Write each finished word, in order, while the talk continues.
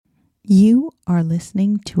You are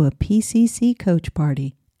listening to a PCC Coach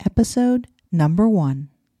Party, episode number 1.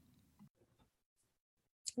 I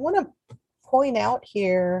want to point out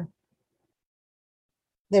here,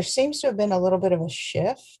 there seems to have been a little bit of a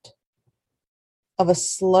shift, of a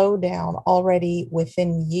slowdown already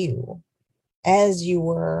within you as you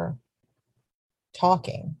were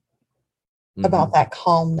talking about that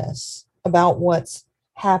calmness, about what's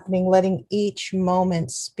happening, letting each moment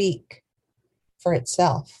speak for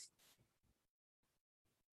itself.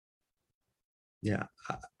 Yeah,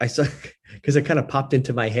 I saw, because it kind of popped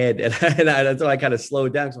into my head, and that's why I kind of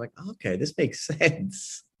slowed down. 'Cause I'm like, okay, this makes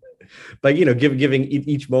sense. But giving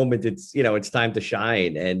each moment, it's time to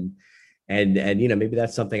shine, and maybe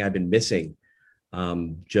that's something I've been missing.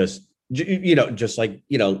 Just like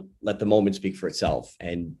let the moment speak for itself,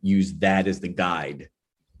 and use that as the guide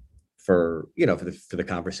for the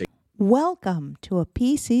conversation. Welcome to a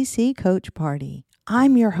PCC Coach Party.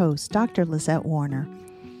 I'm your host, Dr. Lizette Warner.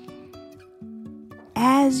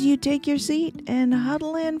 As you take your seat and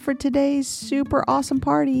huddle in for today's super awesome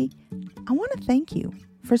party, I want to thank you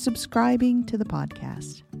for subscribing to the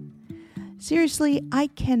podcast. Seriously, I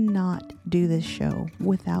cannot do this show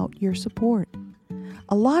without your support.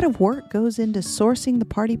 A lot of work goes into sourcing the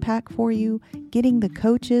party pack for you, getting the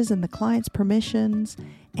coaches and the clients' permissions,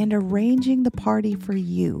 and arranging the party for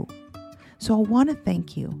you. So I want to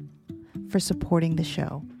thank you for supporting the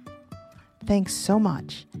show. Thanks so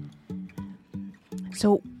much.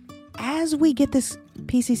 So as we get this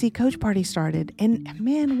PCC Coach Party started, and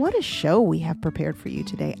man, what a show we have prepared for you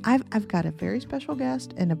today. I've got a very special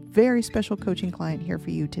guest and a very special coaching client here for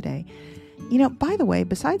you today. By the way,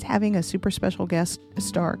 besides having a super special guest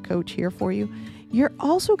star coach here for you, you're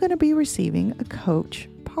also going to be receiving a coach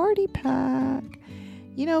party pack.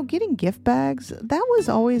 Getting gift bags, that was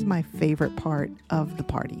always my favorite part of the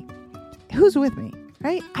party. Who's with me,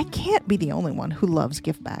 right? I can't be the only one who loves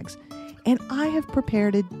gift bags. And I have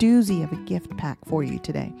prepared a doozy of a gift pack for you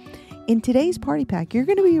today. In today's party pack, you're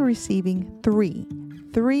going to be receiving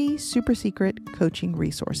three super secret coaching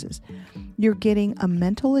resources. You're getting a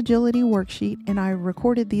mental agility worksheet, and I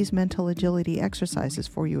recorded these mental agility exercises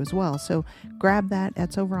for you as well. So grab that.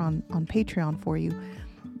 That's over on Patreon for you.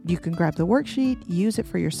 You can grab the worksheet, use it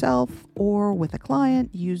for yourself, or with a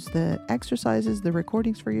client, use the exercises, the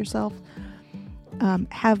recordings for yourself.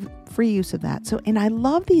 Have free use of that. And I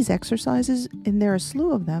love these exercises, and there are a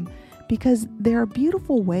slew of them, because they're a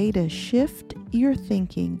beautiful way to shift your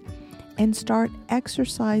thinking and start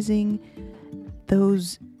exercising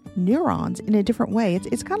those neurons in a different way.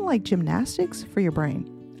 It's kind of like gymnastics for your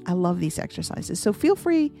brain. I love these exercises. So feel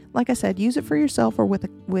free, like I said, use it for yourself or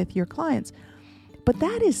with your clients. But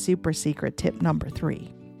that is super secret tip number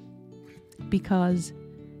 3, because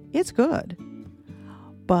it's good.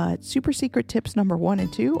 But super secret tips number 1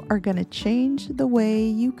 and 2 are going to change the way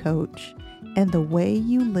you coach and the way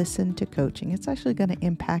you listen to coaching. It's actually going to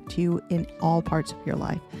impact you in all parts of your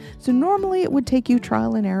life. So normally it would take you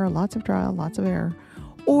trial and error, lots of trial, lots of error,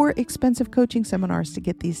 or expensive coaching seminars to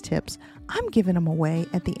get these tips. I'm giving them away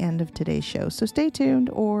at the end of today's show. So stay tuned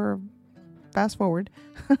or fast forward.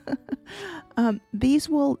 These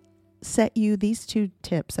will set you, these 2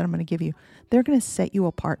 tips that I'm going to give you, they're going to set you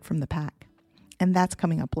apart from the pack. And that's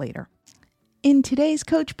coming up later. In today's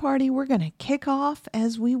coach party, we're going to kick off,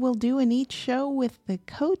 as we will do in each show, with the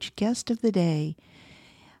coach guest of the day.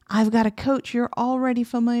 I've got a coach you're already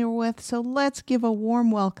familiar with, so let's give a warm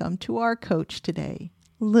welcome to our coach today,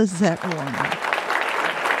 Lizette Warner.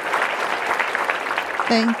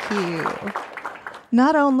 Thank you.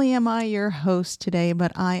 Not only am I your host today,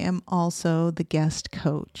 but I am also the guest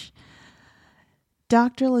coach.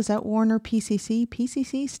 Dr. Lizette Warner, PCC.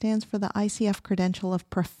 PCC stands for the ICF credential of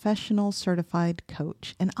Professional Certified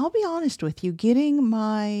Coach. And I'll be honest with you, getting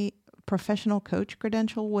my professional coach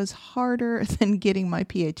credential was harder than getting my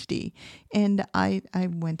PhD. And I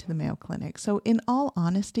went to the Mayo Clinic. So in all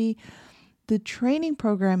honesty, the training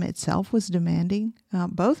program itself was demanding,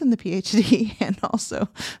 both in the PhD and also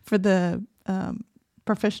for the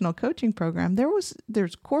professional coaching program. There's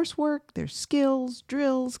coursework, there's skills,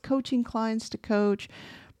 drills, coaching clients to coach,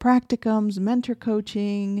 practicums, mentor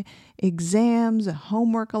coaching, exams,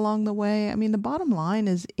 homework along the way. I mean, the bottom line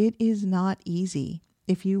is it is not easy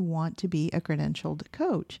if you want to be a credentialed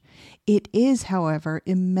coach. It is, however,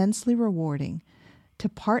 immensely rewarding to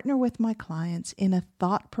partner with my clients in a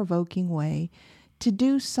thought-provoking way to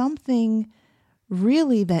do something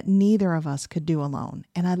really that neither of us could do alone.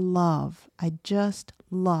 And I just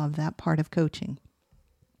love that part of coaching.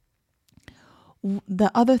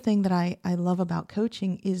 The other thing that I love about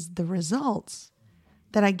coaching is the results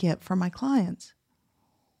that I get from my clients.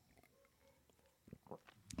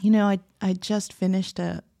 I just finished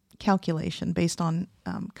a calculation based on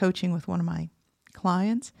coaching with one of my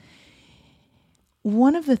clients.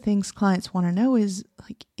 One of the things clients want to know is,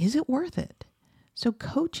 like, is it worth it? So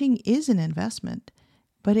coaching is an investment,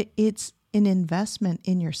 but it's an investment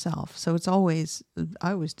in yourself. So I always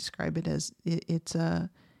describe it as it's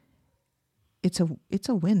a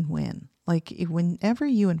win-win. Like, whenever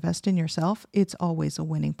you invest in yourself, it's always a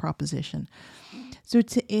winning proposition. So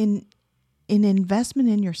it's an investment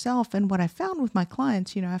in yourself. And what I found with my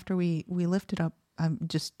clients, after we lifted up,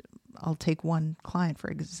 I'll take one client for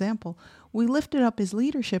example. We lifted up his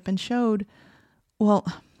leadership and showed, well,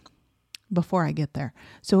 before I get there.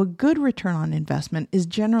 So a good return on investment is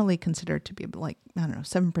generally considered to be like,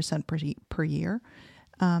 7% per year.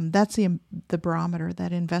 That's the barometer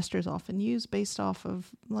that investors often use based off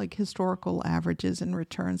of like historical averages and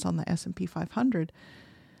returns on the S&P 500.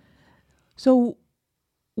 So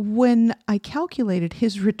when I calculated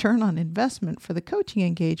his return on investment for the coaching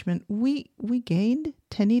engagement, we gained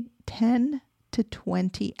 10 to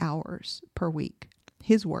 20 hours per week.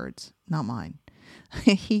 His words, not mine.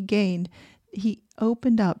 He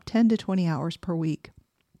opened up 10 to 20 hours per week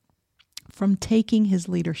from taking his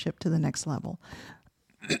leadership to the next level.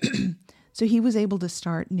 So he was able to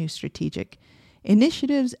start new strategic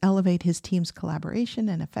initiatives, elevate his team's collaboration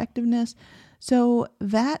and effectiveness. So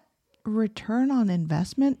that return on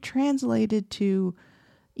investment translated to,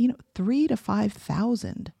 $3,000 to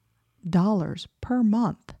 $5,000 per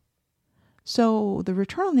month. So the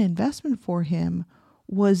return on investment for him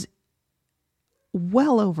was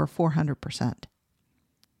well over 400%.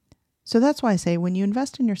 So that's why I say when you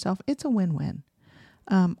invest in yourself, it's a win-win.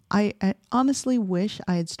 I honestly wish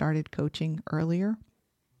I had started coaching earlier,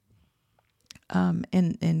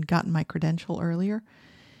 and gotten my credential earlier.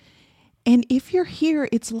 And if you're here,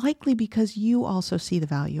 it's likely because you also see the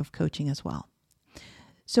value of coaching as well.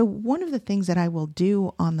 So one of the things that I will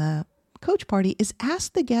do on the coach party is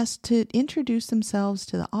ask the guests to introduce themselves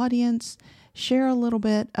to the audience, share a little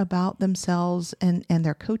bit about themselves and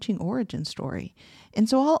their coaching origin story. And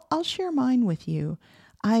so I'll share mine with you.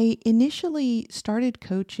 I initially started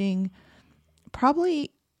coaching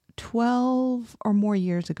probably 12 or more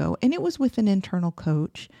years ago, and it was with an internal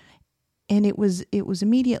coach. And it was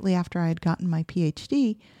immediately after I had gotten my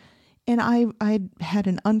PhD, and I had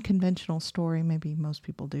an unconventional story. Maybe most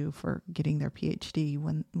people do for getting their PhD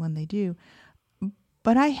when they do,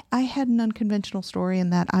 but I had an unconventional story in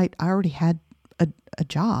that I already had a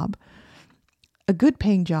job, a good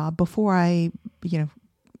paying job before I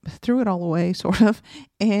threw it all away sort of,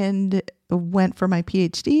 and went for my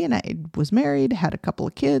PhD, and I was married, had a couple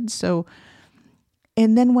of kids. So,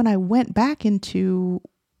 and then when I went back into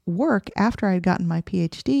work after I'd gotten my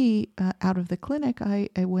PhD out of the clinic, I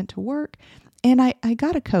went to work, and I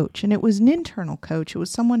got a coach, and it was an internal coach. It was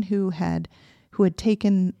someone who had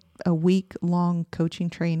taken a week-long coaching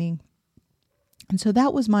training. And so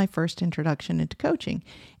that was my first introduction into coaching,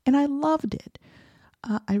 and I loved it.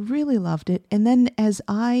 I really loved it. And then as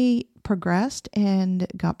I progressed and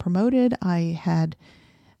got promoted, I had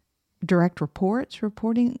direct reports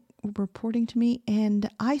reporting to me, and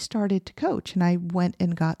I started to coach, and I went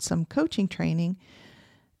and got some coaching training.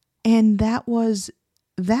 And that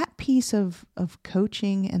piece of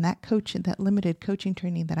coaching, and that limited coaching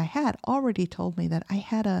training that I had already told me that I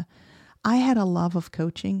had a love of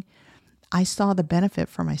coaching. I saw the benefit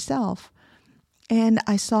for myself, and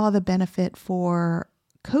I saw the benefit for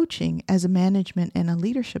coaching as a management and a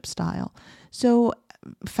leadership style. So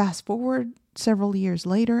fast forward several years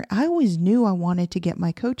later, I always knew I wanted to get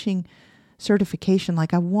my coaching certification.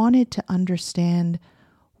 Like, I wanted to understand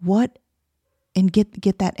and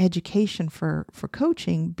get that education for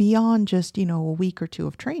coaching beyond just, a week or two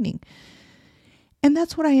of training. And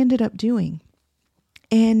that's what I ended up doing.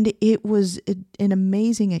 And it was an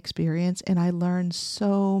amazing experience, and I learned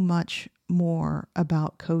so much more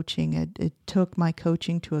about coaching. It took my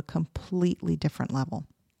coaching to a completely different level.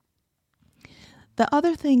 The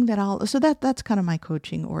other thing that that's kind of my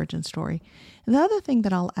coaching origin story. The other thing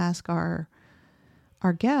that I'll ask our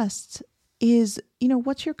guests is,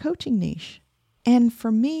 what's your coaching niche? And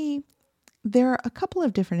for me, there are a couple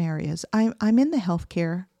of different areas. I'm in the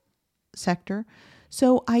healthcare sector.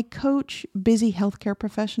 So I coach busy healthcare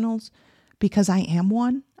professionals because I am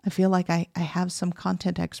one. I feel like I have some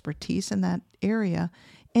content expertise in that area.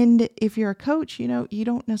 And if you're a coach, you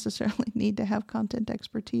don't necessarily need to have content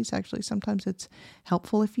expertise. Actually, sometimes it's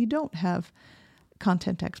helpful if you don't have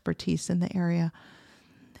content expertise in the area.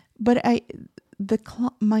 But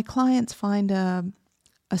my clients find a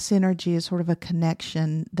synergy, is sort of a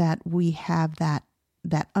connection, that we have that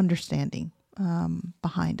understanding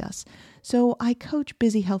behind us. So I coach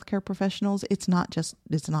busy healthcare professionals. It's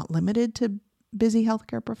not limited to busy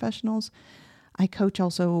healthcare professionals. I coach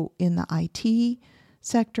also in the IT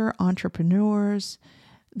sector, entrepreneurs.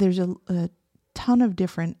 There's a ton of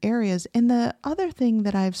different areas. And the other thing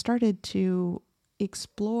that I've started to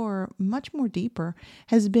explore much more deeper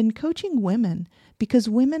has been coaching women, because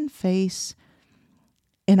women face,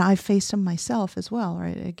 and I've faced them myself as well,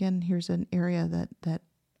 right? Again, here's an area that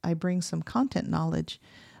I bring some content knowledge,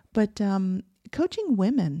 but coaching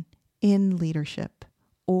women in leadership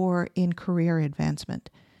or in career advancement,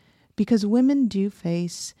 because women do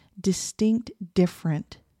face distinct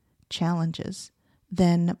different challenges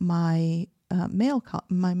than my male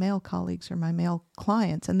colleagues or my male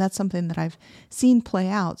clients. And that's something that I've seen play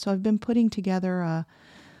out. So I've been putting together a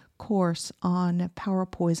course on power,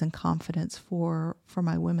 poise, and confidence for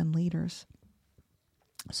my women leaders.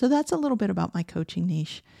 So that's a little bit about my coaching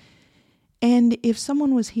niche. And if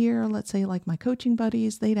someone was here, let's say like my coaching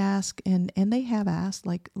buddies, they'd ask, and they have asked,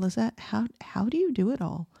 like, Lizette, how do you do it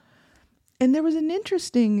all? And there was an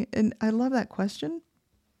interesting, and I love that question.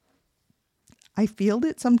 I field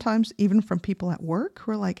it sometimes even from people at work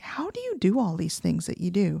who are like, how do you do all these things that you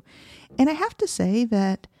do? And I have to say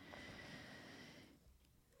that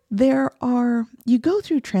you go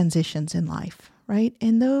through transitions in life, right?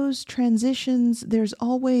 And those transitions, there's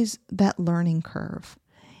always that learning curve.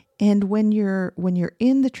 And when you're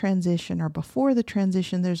in the transition or before the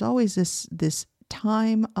transition, there's always this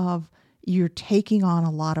time of you're taking on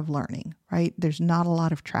a lot of learning, right? There's not a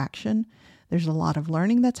lot of traction. There's a lot of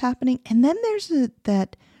learning that's happening. And then there's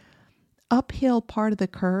that uphill part of the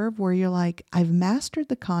curve where you're like, I've mastered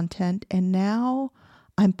the content and now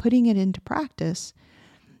I'm putting it into practice.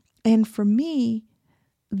 And for me,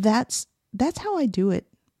 that's how I do it.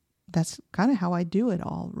 That's kind of how I do it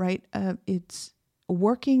all, right? It's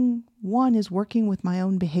working with my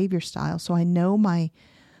own behavior style. So I know my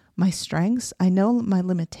strengths, I know my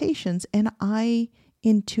limitations, and I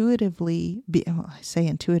I say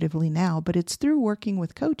intuitively now, but it's through working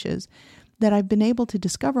with coaches that I've been able to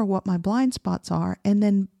discover what my blind spots are and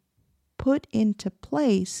then put into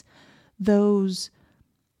place those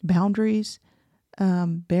boundaries,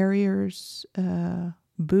 barriers,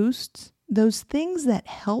 boosts, those things that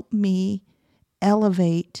help me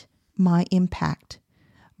elevate my impact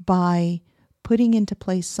by putting into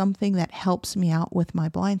place something that helps me out with my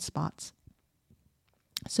blind spots.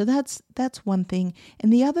 So that's one thing.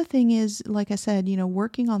 And the other thing is, like I said,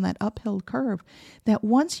 working on that uphill curve, that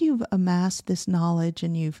once you've amassed this knowledge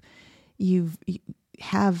and you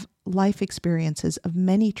have life experiences of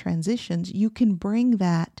many transitions, you can bring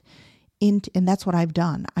that into, and that's what I've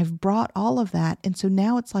done. I've brought all of that. And so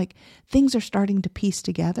now it's like things are starting to piece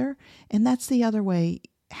together. And that's the other way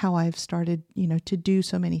how I've started, to do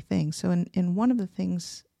so many things. So in one of the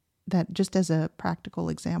things that, just as a practical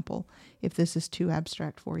example, if this is too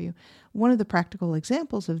abstract for you, one of the practical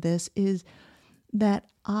examples of this is that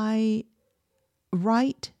I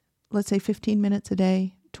write, let's say 15 minutes a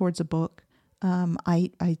day towards a book.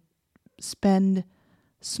 I spend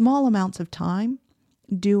small amounts of time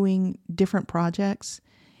doing different projects.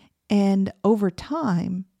 And over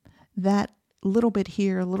time, that little bit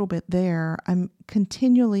here, a little bit there, I'm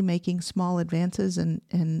continually making small advances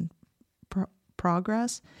and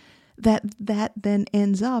progress that then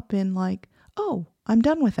ends up in like, oh, I'm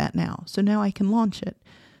done with that now. So now I can launch it,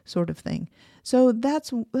 sort of thing. So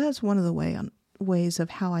that's one of the ways of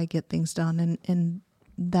how I get things done. And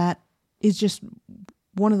that is just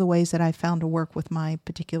one of the ways that I found to work with my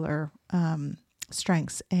particular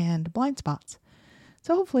strengths and blind spots.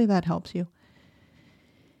 So hopefully that helps you.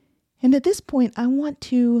 And at this point, I want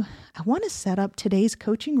to set up today's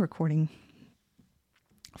coaching recording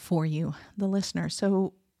for you, the listener.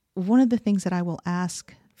 So one of the things that I will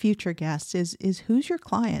ask future guests is who's your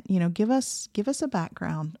client? Give us a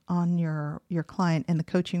background on your client and the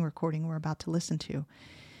coaching recording we're about to listen to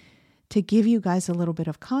give you guys a little bit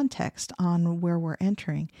of context on where we're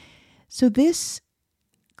entering. So this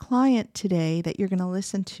client today that you're going to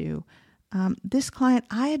listen to, this client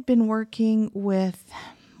I had been working with.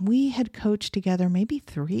 We had coached together maybe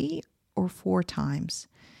 3 or 4 times.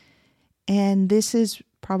 And this is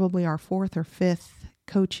probably our 4th or 5th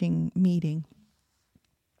coaching meeting.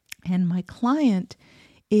 And my client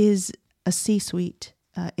is a C-suite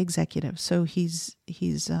executive. So he's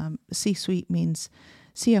C-suite means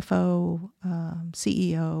CFO,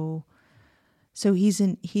 CEO. So he's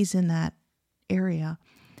in that area.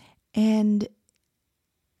 And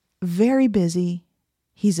very busy.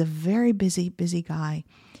 He's a very busy guy.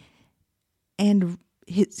 And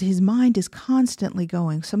his mind is constantly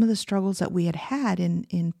going. Some of the struggles that we had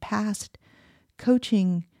in past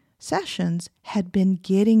coaching sessions had been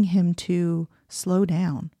getting him to slow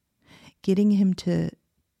down, getting him to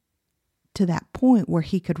that point where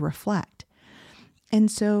he could reflect. And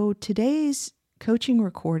so today's coaching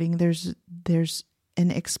recording, there's an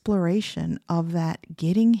exploration of that,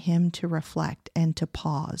 getting him to reflect and to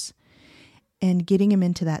pause and getting him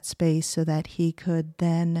into that space so that he could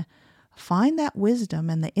then find that wisdom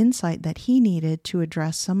and the insight that he needed to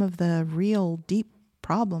address some of the real deep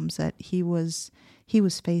problems that he was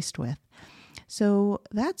faced with. So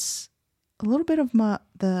that's a little bit of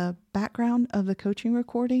the background of the coaching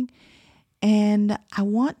recording. And I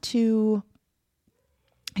want to,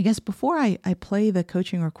 I guess before I play the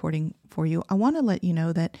coaching recording for you, I want to let you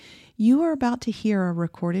know that you are about to hear a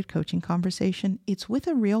recorded coaching conversation. It's with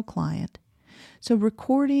a real client. So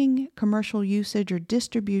recording, commercial usage, or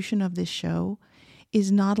distribution of this show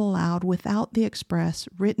is not allowed without the express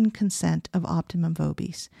written consent of Optimum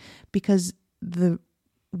Vobis, because the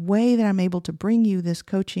way that I'm able to bring you this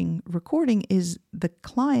coaching recording is the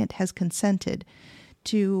client has consented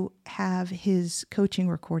to have his coaching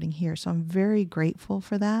recording here. So I'm very grateful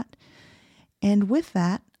for that. And with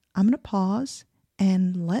that, I'm going to pause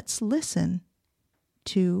and let's listen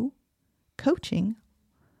to coaching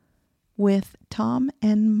with Tom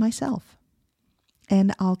and myself.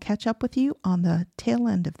 And I'll catch up with you on the tail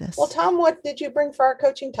end of this. Well, Tom, what did you bring for our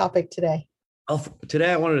coaching topic today?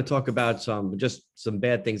 Today, I wanted to talk about some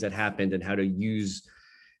bad things that happened and how to use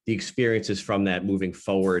the experiences from that moving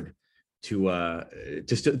forward to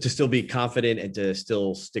still be confident and to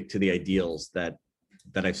still stick to the ideals that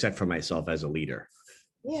I've set for myself as a leader.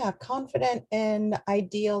 Yeah, confident in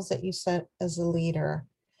ideals that you set as a leader.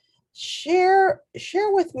 Share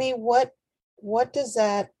with me what does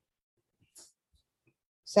that,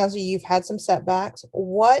 sounds like you've had some setbacks.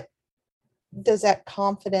 What does that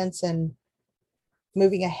confidence and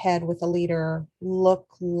moving ahead with a leader look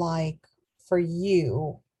like for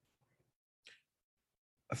you?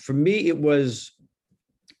 For me, it was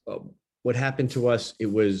what happened to us. It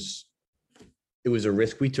was a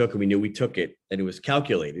risk we took, and we knew we took it, and it was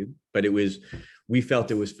calculated, but we felt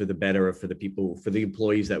it was for the better of for the people, for the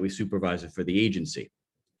employees that we supervise and for the agency.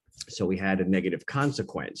 So we had a negative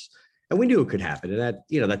consequence, and we knew it could happen. And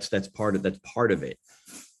that's part of it.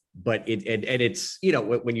 But it's,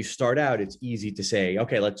 when you start out, it's easy to say,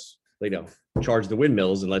 okay, let's, charge the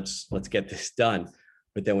windmills and let's get this done.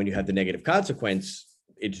 But then when you have the negative consequence,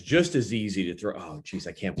 it's just as easy to throw, oh, geez,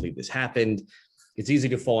 I can't believe this happened. It's easy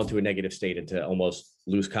to fall into a negative state and to almost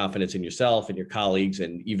lose confidence in yourself and your colleagues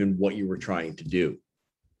and even what you were trying to do.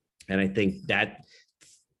 And I think that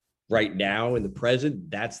right now in the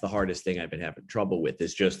present, that's the hardest thing I've been having trouble with,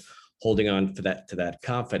 is just holding on to that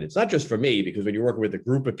confidence. Not just for me, because when you're working with a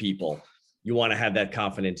group of people, you want to have that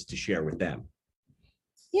confidence to share with them.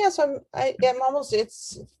 Yeah, so I'm almost, it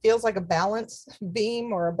feels like a balance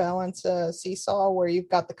beam or a balance seesaw, where you've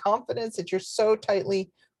got the confidence that you're so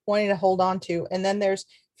tightly wanting to hold on to, and then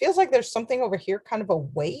feels like there's something over here, kind of a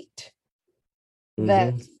weight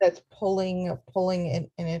that's pulling it,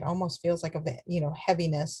 and it almost feels like a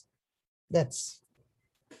heaviness that's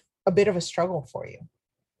a bit of a struggle for you.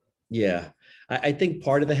 Yeah, I think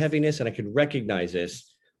part of the heaviness, and I could recognize this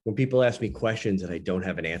when people ask me questions that I don't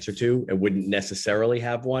have an answer to and wouldn't necessarily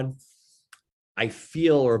have one. I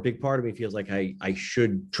feel, or a big part of me feels like I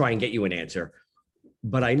should try and get you an answer.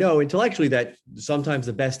 But I know intellectually that sometimes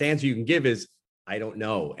the best answer you can give is, I don't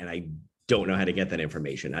know. And I don't know how to get that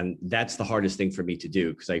information. And that's the hardest thing for me to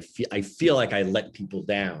do, because I feel like I let people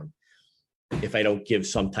down if I don't give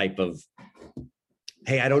some type of,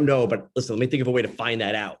 hey, I don't know, but listen, let me think of a way to find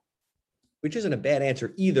that out, which isn't a bad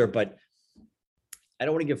answer either, but I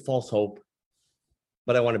don't want to give false hope,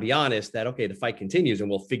 but I want to be honest that, okay, the fight continues and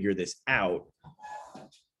we'll figure this out.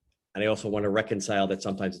 And I also want to reconcile that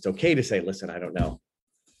sometimes it's okay to say, listen, I don't know.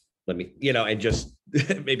 Let me, and just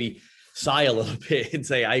maybe sigh a little bit and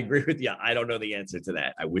say, I agree with you. I don't know the answer to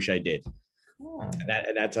that. I wish I did. Yeah.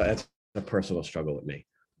 And that's a personal struggle with me.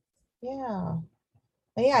 Yeah.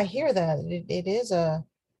 Yeah, I hear that. It is a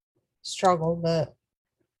struggle,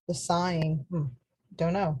 the sighing.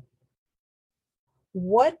 Don't know.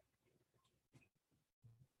 What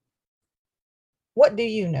do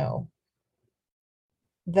you know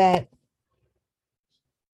that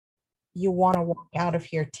you want to walk out of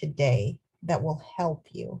here today that will help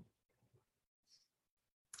you?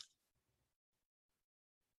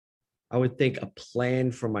 I would think a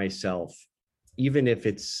plan for myself, even if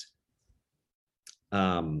it's,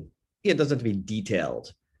 it doesn't have to be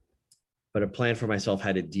detailed, but a plan for myself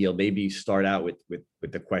how to deal, maybe start out with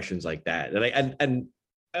the questions like that. And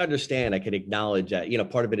I understand, I can acknowledge that,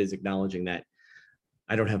 part of it is acknowledging that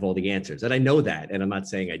I don't have all the answers. And I know that. And I'm not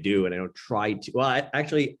saying I do. And I don't try to. Well,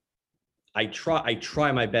 I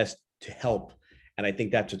try my best to help. And I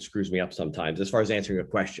think that's what screws me up sometimes as far as answering a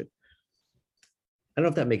question. I don't know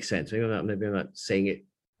if that makes sense. Maybe I'm not saying it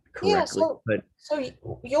correctly, but so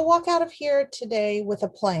you'll walk out of here today with a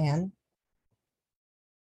plan.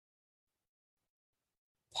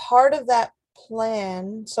 Part of that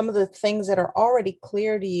plan, some of the things that are already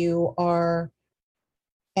clear to you are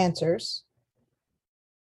answers,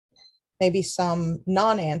 maybe some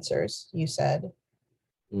non-answers, you said.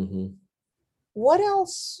 Mhm. What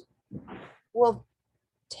else will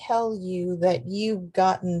tell you that you've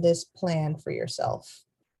gotten this plan for yourself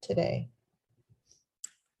today?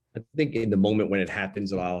 I think in the moment when it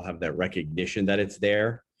happens, I'll have that recognition that it's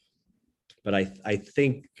there. But I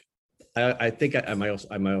think I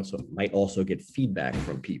might also get feedback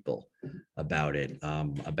from people about it.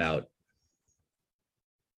 About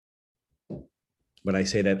when I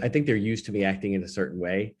say that, I think they're used to me acting in a certain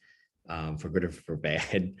way, for good or for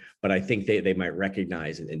bad. But I think they might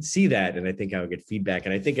recognize and see that, and I think I would get feedback.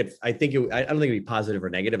 And I don't think it'd be positive or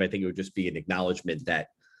negative. I think it would just be an acknowledgement that,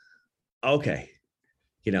 okay,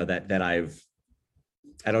 that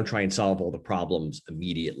I don't try and solve all the problems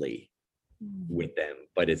immediately with them,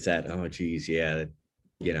 but it's that, oh geez, yeah,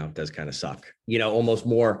 it does kind of suck, almost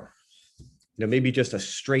more, maybe just a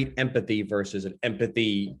straight empathy versus an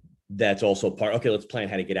empathy that's also part, okay, let's plan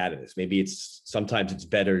how to get out of this. Maybe sometimes it's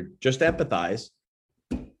better just to empathize,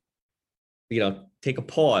 take a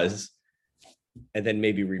pause, and then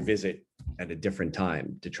maybe revisit at a different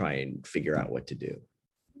time to try and figure out what to do.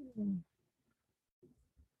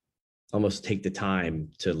 Almost take the time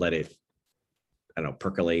to let it, I don't know,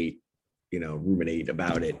 percolate, ruminate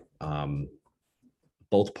about it,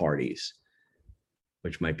 both parties,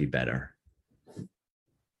 which might be better.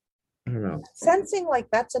 I don't know. Sensing like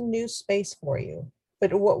that's a new space for you,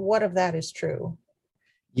 but what of that is true?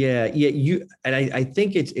 Yeah. I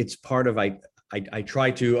think it's part of, I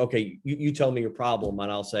try to, okay, you tell me your problem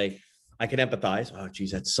and I'll say, I can empathize. Oh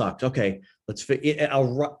geez, that sucks. Okay,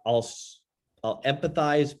 I'll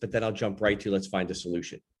empathize, but then I'll jump right to, let's find a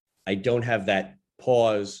solution. I don't have that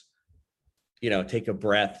pause, take a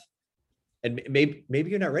breath. And maybe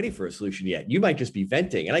you're not ready for a solution yet. You might just be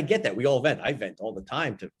venting. And I get that. We all vent. I vent all the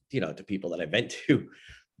time to people that I vent to.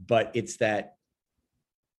 But it's that,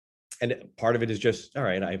 and part of it is just, all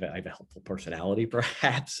right, I have a helpful personality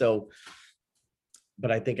perhaps. So,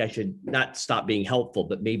 but I think I should not stop being helpful,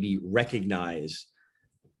 but maybe recognize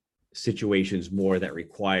situations more that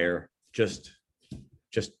require just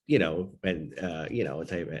and a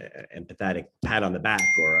type of empathetic pat on the back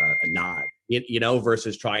or a nod,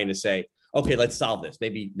 versus trying to say, okay, let's solve this.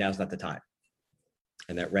 Maybe now's not the time.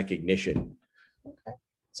 And that recognition. Okay.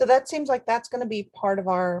 So that seems like that's going to be part of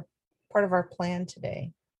our plan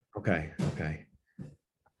today. Okay.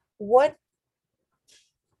 What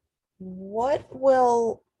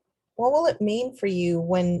will it mean for you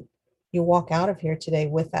when you walk out of here today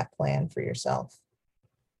with that plan for yourself?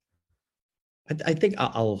 I think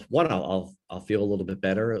I'll feel a little bit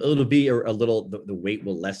better. It'll be a little, the weight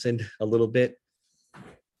will lessen a little bit,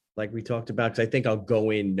 like we talked about, because I think I'll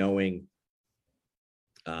go in knowing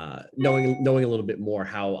a little bit more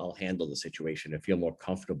how I'll handle the situation and feel more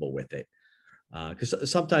comfortable with it. Because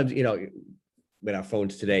sometimes, with our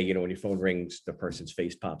phones today, when your phone rings, the person's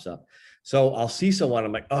face pops up. So I'll see someone,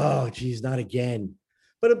 I'm like, oh geez, not again.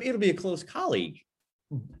 But it'll be a close colleague.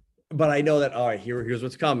 But I know that, all right, here's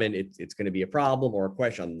what's coming. It's going to be a problem or a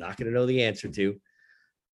question I'm not going to know the answer to.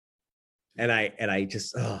 And I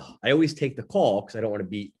just, I always take the call because I don't want to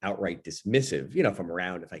be outright dismissive, if I'm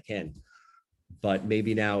around, if I can. But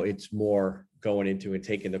maybe now it's more going into and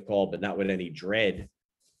taking the call, but not with any dread,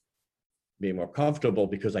 being more comfortable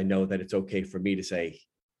because I know that it's okay for me to say,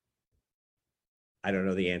 I don't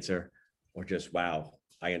know the answer, or just, wow,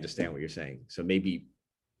 I understand what you're saying. So maybe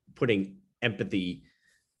putting empathy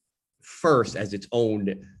first as its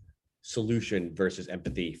own solution versus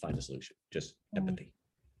empathy, find a solution, just empathy,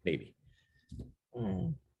 maybe.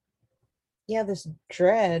 Yeah, this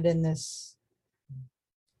dread and this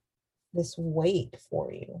weight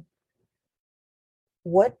for you.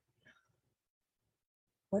 What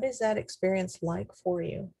is that experience like for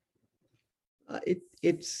you?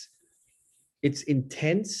 It's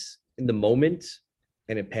intense in the moment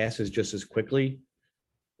and it passes just as quickly.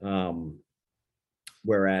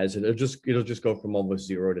 Whereas it'll just go from almost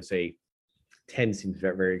 0 to say 10 seems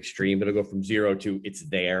very, very extreme. It'll go from 0 to it's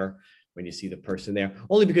there when you see the person there,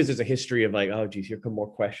 only because there's a history of like, oh geez, here come more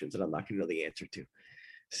questions that I'm not going to know the answer to.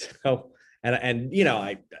 So, and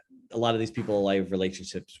a lot of these people I have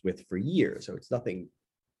relationships with for years. So it's nothing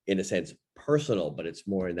in a sense personal, but it's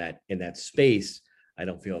more in that space. I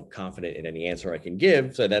don't feel confident in any answer I can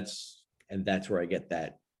give. So that's where I get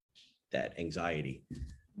that anxiety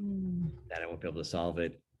that I won't be able to solve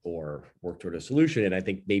it or work toward a solution. And I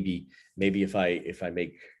think maybe if I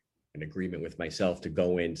make an agreement with myself to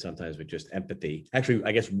go in sometimes with just empathy. Actually,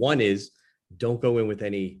 I guess one is don't go in with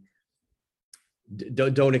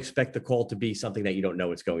don't expect the call to be something that you don't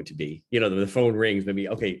know it's going to be. The phone rings, maybe,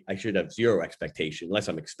 okay, I should have zero expectation unless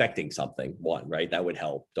I'm expecting something. One, right? That would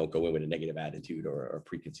help. Don't go in with a negative attitude or a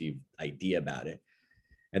preconceived idea about it.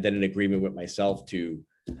 And then an agreement with myself to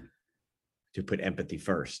put empathy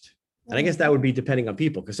first. And I guess that would be depending on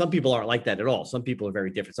people, because some people aren't like that at all. Some people are very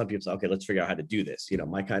different. Some people say, okay, let's figure out how to do this,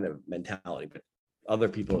 my kind of mentality. But other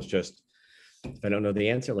people, it's just, if I don't know the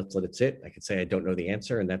answer, let's let it sit. I could say I don't know the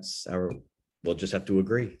answer, and we'll just have to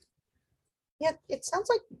agree. Yeah, it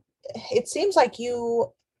seems like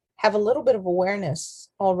you have a little bit of awareness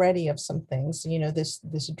already of some things,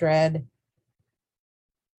 this dread,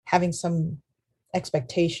 having some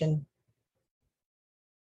expectation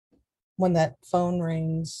when that phone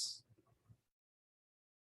rings,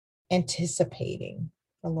 anticipating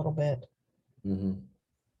a little bit. Mm-hmm.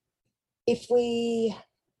 If we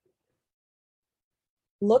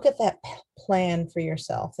look at that plan for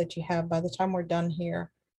yourself that you have by the time we're done here,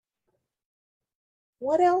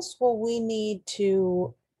 what else will we need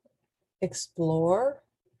to explore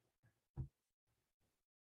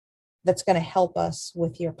that's going to help us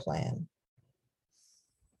with your plan?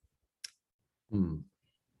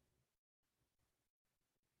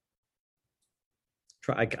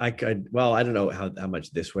 I could, well, I don't know how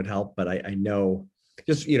much this would help, but I know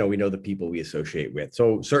just, we know the people we associate with.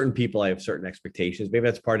 So certain people, I have certain expectations. Maybe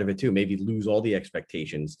that's part of it too. Maybe lose all the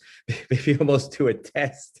expectations, maybe almost do a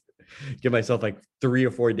test, give myself like 3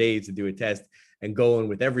 or 4 days to do a test and go in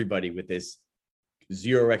with everybody with this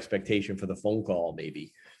zero expectation for the phone call,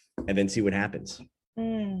 maybe, and then see what happens.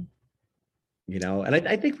 And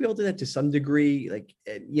I think we all do that to some degree, like,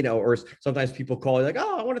 or sometimes people call like,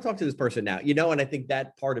 oh, I want to talk to this person now, and I think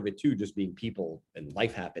that part of it too, just being people and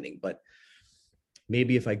life happening. But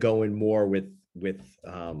maybe if I go in more without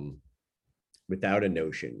a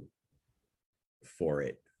notion for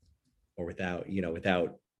it, or without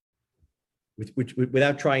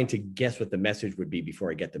trying to guess what the message would be before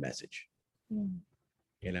I get the message.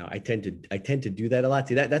 I tend to do that a lot.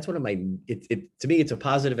 See, that's one of my, to me, it's a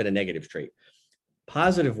positive and a negative trait.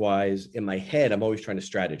 Positive wise, in my head, I'm always trying to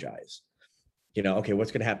strategize, okay,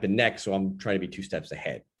 what's going to happen next? So I'm trying to be 2 steps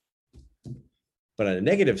ahead. But on the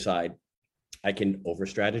negative side, I can over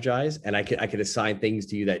strategize, and I can assign things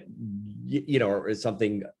to you that, or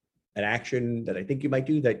something, an action that I think you might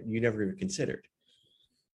do that you never even considered,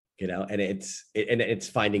 and it's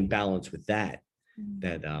finding balance with that.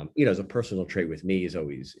 That as a personal trait with me is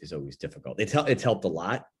always difficult. It's helped a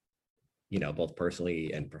lot, both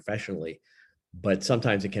personally and professionally, but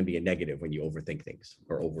sometimes it can be a negative when you overthink things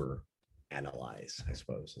or over analyze, I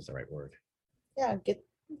suppose is the right word. Yeah, get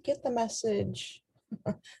the message.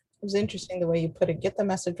 It was interesting the way you put it. Get the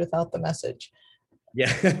message without the message.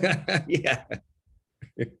 Yeah. Yeah.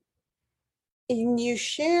 And you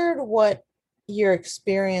shared what your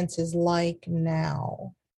experience is like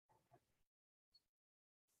now.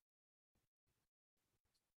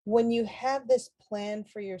 When you have this plan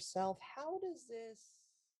for yourself, how does this...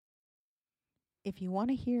 If you want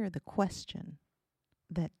to hear the question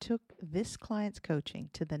that took this client's coaching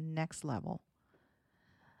to the next level,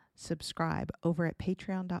 subscribe over at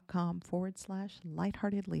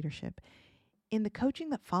patreon.com/lighthearted leadership. In the coaching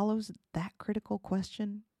that follows that critical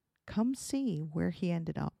question, come see where he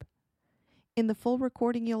ended up. In the full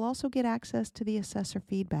recording, you'll also get access to the assessor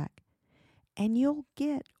feedback, and you'll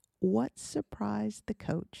get what surprised the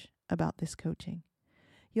coach about this coaching.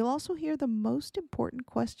 You'll also hear the most important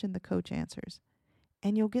question the coach answers,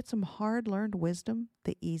 and you'll get some hard-learned wisdom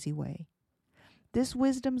the easy way. This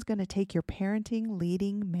wisdom's going to take your parenting,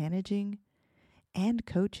 leading, managing, and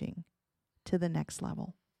coaching to the next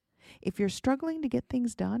level. If you're struggling to get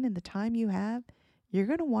things done in the time you have, you're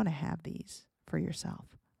going to want to have these for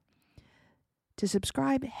yourself. To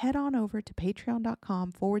subscribe, head on over to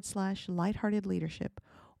patreon.com/lighthearted leadership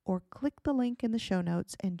or click the link in the show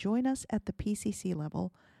notes and join us at the PCC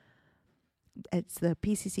level. It's the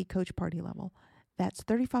PCC Coach Party level. That's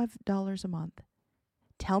 $35 a month.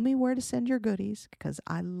 Tell me where to send your goodies because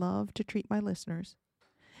I love to treat my listeners.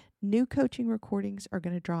 New coaching recordings are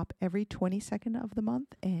going to drop every 22nd of the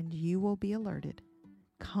month, and you will be alerted.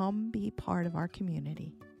 Come be part of our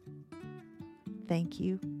community. Thank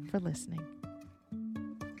you for listening.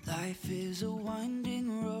 Life is a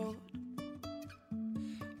winding road,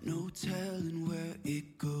 no telling where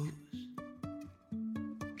it goes.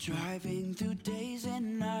 Driving through days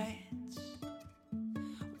and nights,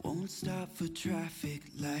 won't stop for traffic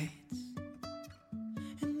lights.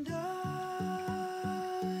 And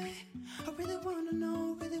I really wanna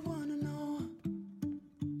know,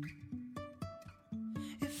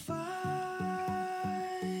 if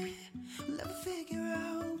I will ever figure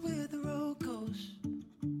out where the road goes.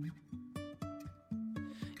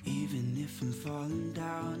 Even if I'm falling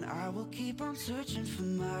down, I will keep on searching for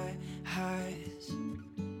my highs.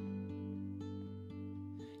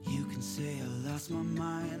 You can say I lost my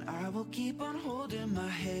mind, I will keep on holding my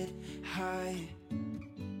head high,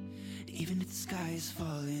 even if the sky is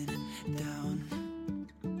falling down.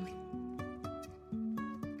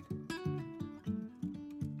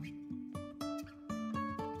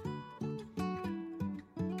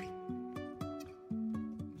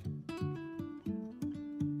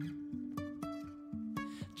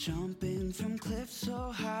 Jumping from cliffs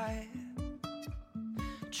so high,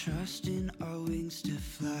 trusting our wings to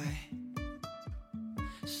fly.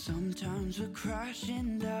 Sometimes we're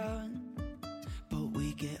crashing down, but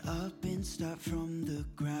we get up and start from the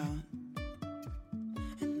ground.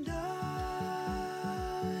 And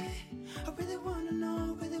I really wanna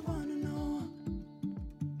know,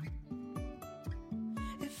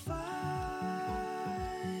 if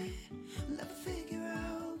I will ever figure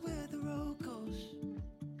out where the road goes.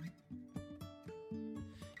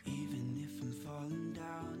 Even if I'm falling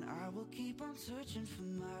down, I will keep on searching for